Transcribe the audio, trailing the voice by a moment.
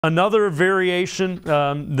Another variation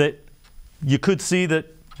that you could see that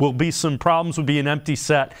will be some problems would be an empty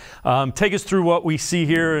set. Take us through what we see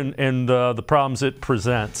here and the problems it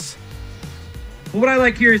presents. What I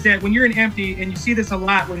like here is that when you're in empty, and you see this a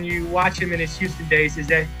lot when you watch him in his Houston days, is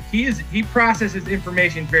that he processes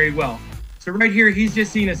information very well. So right here, he's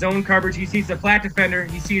just seeing a zone coverage. He sees the flat defender.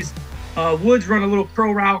 He sees Woods run a little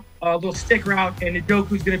pro route, a little stick route, and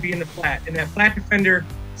Njoku's going to be in the flat. And that flat defender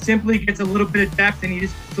simply gets a little bit of depth, and he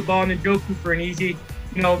just puts the ball in Njoku for an easy,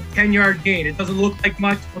 10-yard gain. It doesn't look like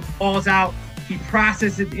much, but the ball's out. He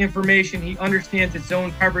processes the information. He understands its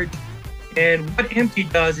zone coverage. And what empty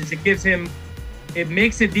does is it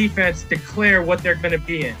makes a defense declare what they're going to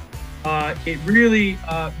be in. It really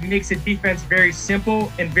makes a defense very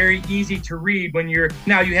simple and very easy to read when you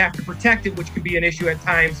have to protect it, which could be an issue at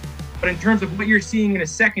times. But in terms of what you're seeing in a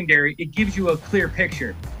secondary, it gives you a clear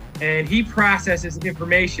picture. And he processes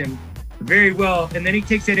information very well, and then he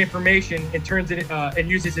takes that information and turns it and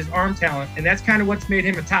uses his arm talent. And that's kind of what's made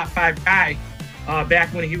him a top 5 guy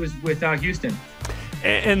back when he was with Houston.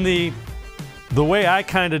 And the way I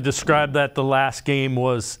kind of described that the last game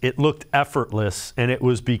was it looked effortless, and it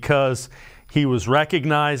was because he was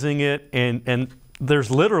recognizing it, and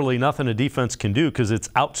there's literally nothing a defense can do because it's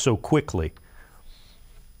out so quickly.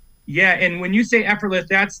 Yeah, and when you say effortless,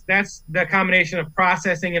 that's the combination of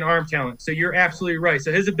processing and arm talent. So you're absolutely right.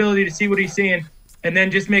 So his ability to see what he's seeing and then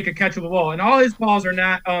just make a catchable ball. And all his balls are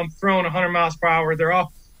not thrown 100 miles per hour.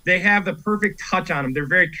 They have the perfect touch on them. They're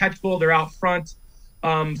very catchable. They're out front.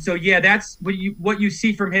 So yeah, that's what you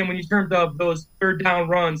see from him when you terms of those third down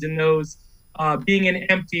runs and those being in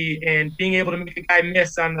empty and being able to make a guy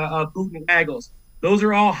miss on the boot and waggles. Those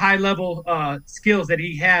are all high level skills that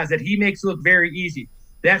he has that he makes look very easy.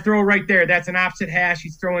 That throw right there, that's an opposite hash.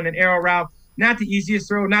 He's throwing an arrow route. Not the easiest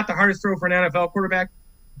throw, not the hardest throw for an NFL quarterback,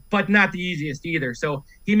 but not the easiest either. So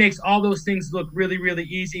he makes all those things look really, really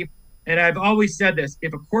easy. And I've always said this,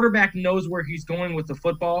 if a quarterback knows where he's going with the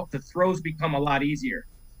football, the throws become a lot easier.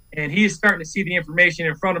 And he is starting to see the information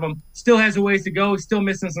in front of him. Still has a ways to go, still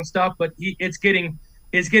missing some stuff, but it's getting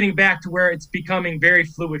back to where it's becoming very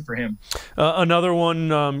fluid for him. Another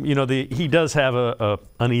one, he does have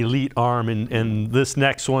an elite arm, and this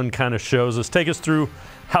next one kind of shows us. Take us through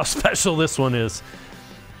how special this one is.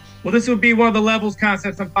 Well, this would be one of the levels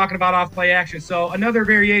concepts I'm talking about off play action. So another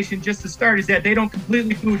variation just to start is that they don't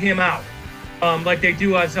completely boot him out like they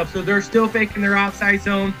do us up. So they're still faking their outside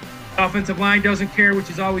zone. The offensive line doesn't care, which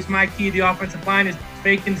is always my key. The offensive line is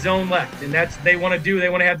faking zone left, and that's they want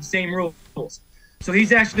to have the same rules. So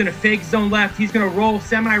he's actually going to fake zone left. He's going to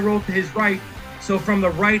semi-roll to his right. So from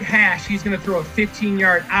the right hash, he's going to throw a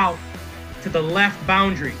 15-yard out to the left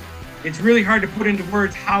boundary. It's really hard to put into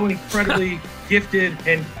words how incredibly gifted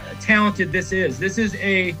and talented this is. This is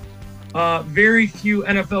a very few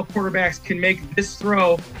NFL quarterbacks can make this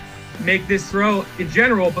throw in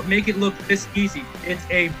general, but make it look this easy. It's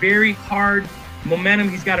a very hard momentum.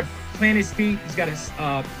 He's got to plant his feet. He's got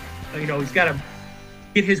to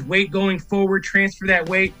get his weight going forward, transfer that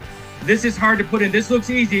weight. This is hard to put in. This looks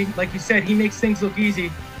easy. Like you said, he makes things look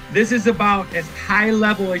easy. This is about as high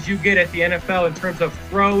level as you get at the NFL in terms of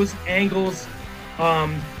throws, angles.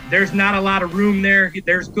 There's not a lot of room there.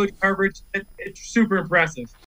 There's good coverage. It's super impressive.